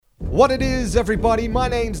What it is, everybody, my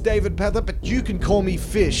name's David Pether, but you can call me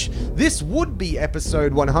Fish. This would be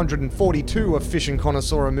episode 142 of Fish and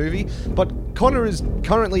Connoisseur a Movie, but Connor is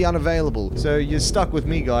currently unavailable, so you're stuck with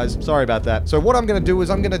me, guys. Sorry about that. So what I'm going to do is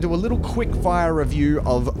I'm going to do a little quick fire review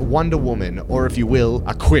of Wonder Woman, or if you will,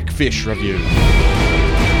 a quick Fish review.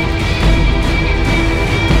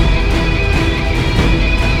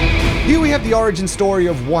 Here we have the origin story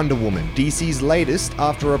of Wonder Woman, DC's latest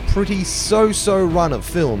after a pretty so-so run of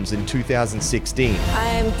films in 2016. I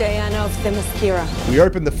am Diana of Themyscira. We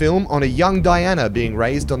open the film on a young Diana being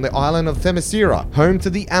raised on the island of Themyscira, home to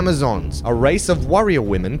the Amazons, a race of warrior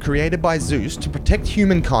women created by Zeus to protect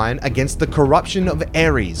humankind against the corruption of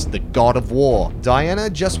Ares, the god of war. Diana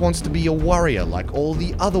just wants to be a warrior like all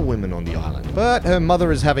the other women on the island, but her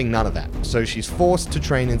mother is having none of that, so she's forced to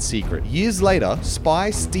train in secret. Years later, spy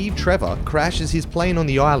Steve Trevor crashes his plane on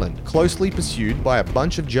the island, closely pursued by a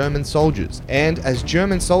bunch of German soldiers. And as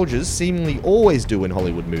German soldiers seemingly always do in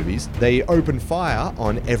Hollywood movies, they open fire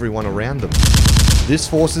on everyone around them. This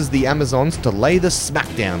forces the Amazons to lay the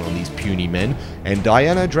smackdown on these puny men, and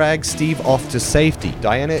Diana drags Steve off to safety.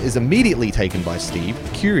 Diana is immediately taken by Steve,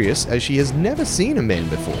 curious as she has never seen a man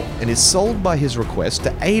before, and is sold by his request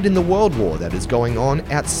to aid in the world war that is going on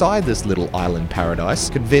outside this little island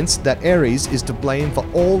paradise, convinced that Ares is to blame for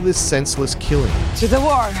all this senseless killing. To the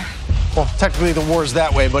war. Well, technically the war's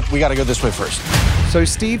that way, but we gotta go this way first. So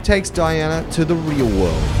Steve takes Diana to the real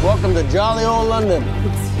world. Welcome to jolly old London.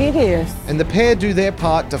 It's hideous. And the pair do their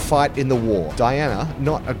part to fight in the war. Diana,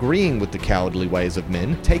 not agreeing with the cowardly ways of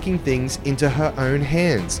men, taking things into her own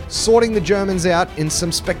hands, sorting the Germans out in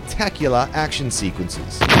some spectacular action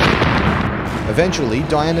sequences. Eventually,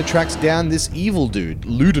 Diana tracks down this evil dude,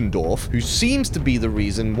 Ludendorff, who seems to be the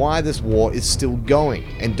reason why this war is still going,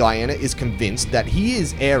 and Diana is convinced that he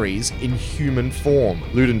is Ares in human form.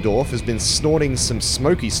 Ludendorff has been snorting some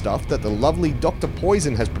smoky stuff that the lovely Dr.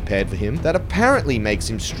 Poison has prepared for him that apparently makes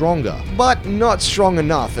him stronger, but not strong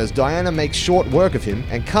enough, as Diana makes short work of him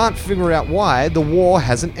and can't figure out why the war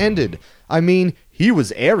hasn't ended. I mean, he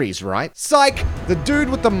was Ares, right? Psych! The dude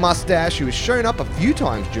with the mustache who has shown up a few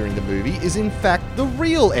times during the movie is in fact the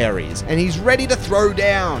real Ares, and he's ready to throw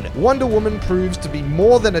down. Wonder Woman proves to be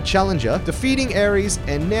more than a challenger, defeating Ares,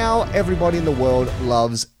 and now everybody in the world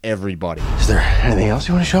loves everybody. Is there anything else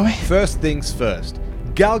you want to show me? First things first.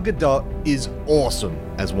 Gal Gadot is awesome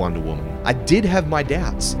as Wonder Woman. I did have my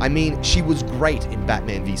doubts. I mean, she was great in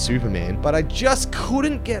Batman v Superman, but I just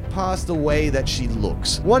couldn't get past the way that she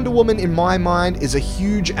looks. Wonder Woman, in my mind, is a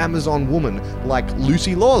huge Amazon woman, like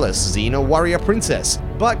Lucy Lawless, Xena Warrior Princess.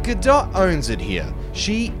 But Gadot owns it here.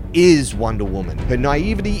 She is Wonder Woman. Her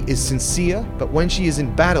naivety is sincere, but when she is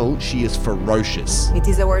in battle, she is ferocious. It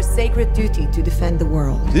is our sacred duty to defend the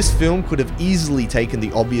world. This film could have easily taken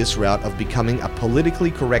the obvious route of becoming a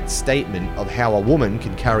politically correct statement of how a woman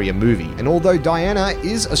can carry a movie. And although Diana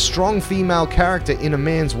is a strong female character in a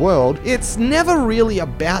man's world, it's never really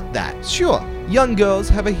about that. Sure, young girls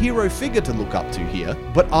have a hero figure to look up to here,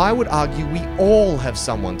 but I would argue we all have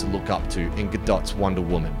someone to look up to in Gadot's Wonder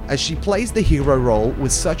Woman, as she plays the hero role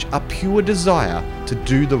with such a pure desire to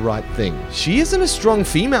do the right thing. She isn't a strong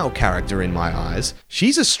female character in my eyes,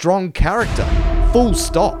 she's a strong character. Full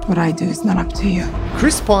stop. What I do is not up to you.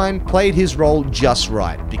 Chris Pine played his role just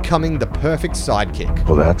right, becoming the perfect sidekick.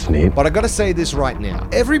 Well, that's neat. But I gotta say this right now.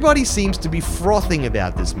 Everybody seems to be frothing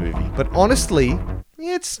about this movie, but honestly,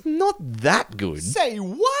 it's not that good. Say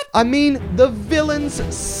what? I mean, the villains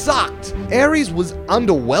sucked. Ares was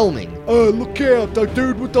underwhelming. Oh, look out, the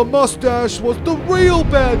dude with the mustache was the real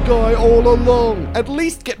bad guy all along. At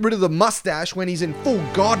least get rid of the mustache when he's in full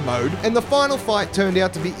god mode. And the final fight turned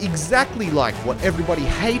out to be exactly like what everybody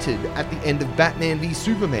hated at the end of Batman v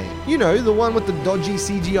Superman. You know, the one with the dodgy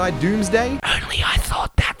CGI Doomsday? Only I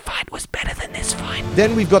thought that fight was better than this fight.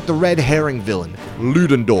 Then we've got the red herring villain,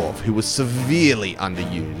 Ludendorff, who was severely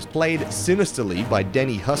underused, played sinisterly by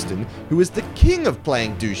Denny Huston, who is the king of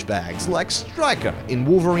playing douchebags like Stryker in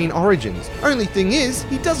Wolverine Origins. Only thing is,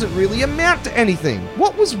 he doesn't really amount to anything.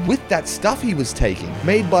 What was with that stuff he was taking,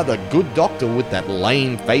 made by the good doctor with that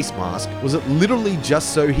lame face mask? Was it literally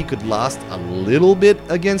just so he could last a little bit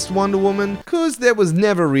against Wonder Woman? Cause there was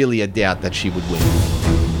never really a doubt that she would win.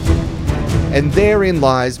 And therein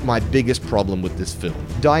lies my biggest problem with this film.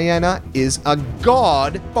 Diana is a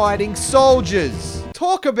god fighting soldiers.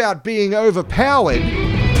 Talk about being overpowered.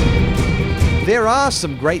 There are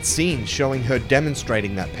some great scenes showing her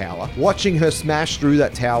demonstrating that power. Watching her smash through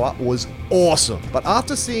that tower was awesome. But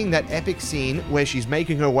after seeing that epic scene where she's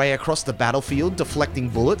making her way across the battlefield deflecting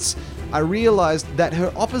bullets, I realized that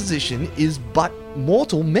her opposition is but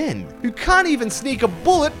mortal men who can't even sneak a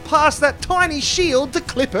bullet past that tiny shield to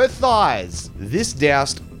clip her thighs. This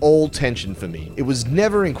doused all tension for me. It was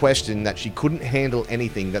never in question that she couldn't handle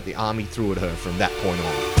anything that the army threw at her from that point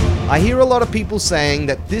on. I hear a lot of people saying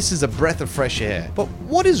that this is a breath of fresh air, but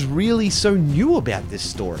what is really so new about this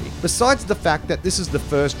story? Besides the fact that this is the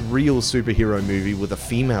first real superhero movie with a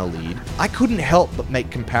female lead, I couldn't help but make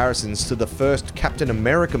comparisons to the first Captain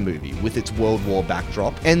America movie with its World War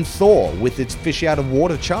backdrop and Thor with its fish out of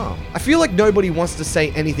water charm. I feel like nobody wants to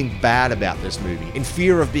say anything bad about this movie in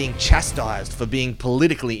fear of being chastised for being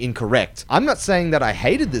politically incorrect. I'm not saying that I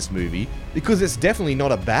hated this movie, because it's definitely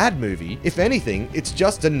not a bad movie. If anything, it's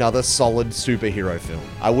just another solid superhero film.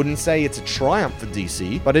 I wouldn't say it's a triumph for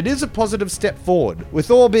DC, but it is a positive step forward.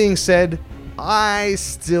 With all being said, I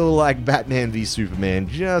still like Batman v Superman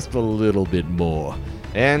just a little bit more.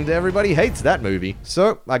 And everybody hates that movie,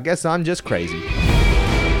 so I guess I'm just crazy.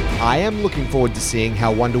 I am looking forward to seeing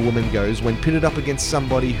how Wonder Woman goes when pitted up against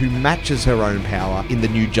somebody who matches her own power in the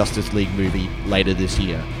new Justice League movie later this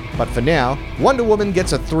year. But for now, Wonder Woman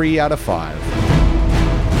gets a 3 out of 5.